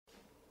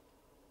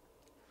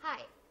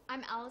Hi,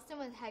 I'm Allison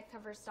with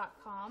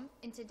Headcovers.com,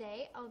 and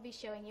today I'll be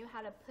showing you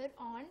how to put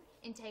on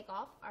and take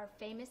off our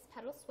famous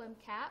pedal swim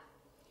cap.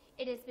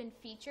 It has been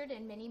featured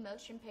in many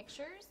motion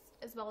pictures,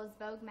 as well as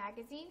Vogue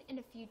magazine and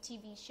a few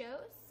TV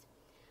shows.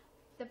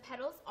 The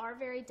petals are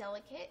very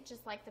delicate,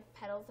 just like the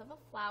petals of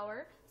a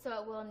flower,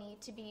 so it will need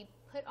to be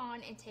put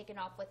on and taken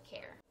off with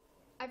care.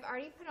 I've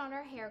already put on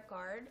our hair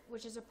guard,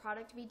 which is a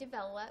product we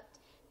developed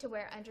to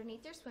wear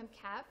underneath your swim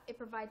cap. It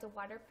provides a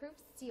waterproof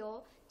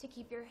seal to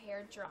keep your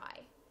hair dry.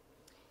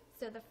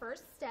 So the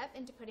first step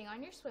into putting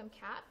on your swim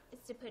cap is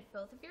to put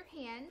both of your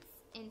hands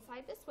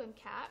inside the swim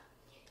cap.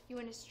 You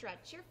want to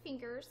stretch your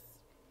fingers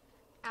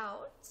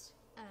out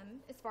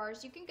as far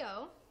as you can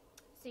go.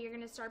 So you're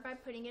going to start by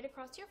putting it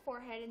across your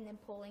forehead and then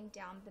pulling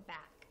down the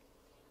back,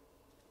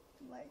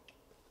 like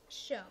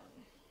shown.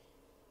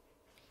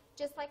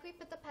 Just like we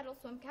put the pedal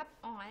swim cap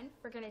on,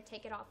 we're going to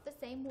take it off the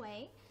same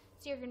way.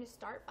 So you're going to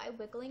start by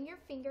wiggling your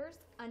fingers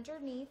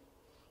underneath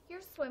your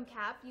swim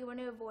cap. You want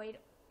to avoid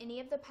any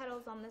of the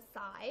petals on the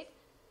side.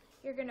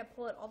 You're going to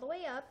pull it all the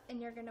way up, and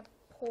you're going to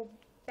pull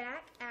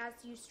back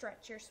as you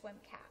stretch your swim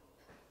cap.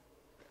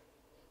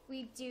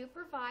 We do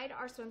provide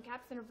our swim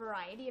caps in a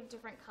variety of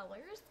different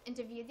colors, and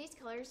to view these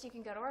colors you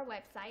can go to our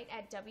website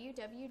at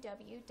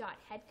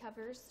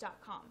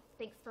www.headcovers.com.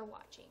 Thanks for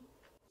watching.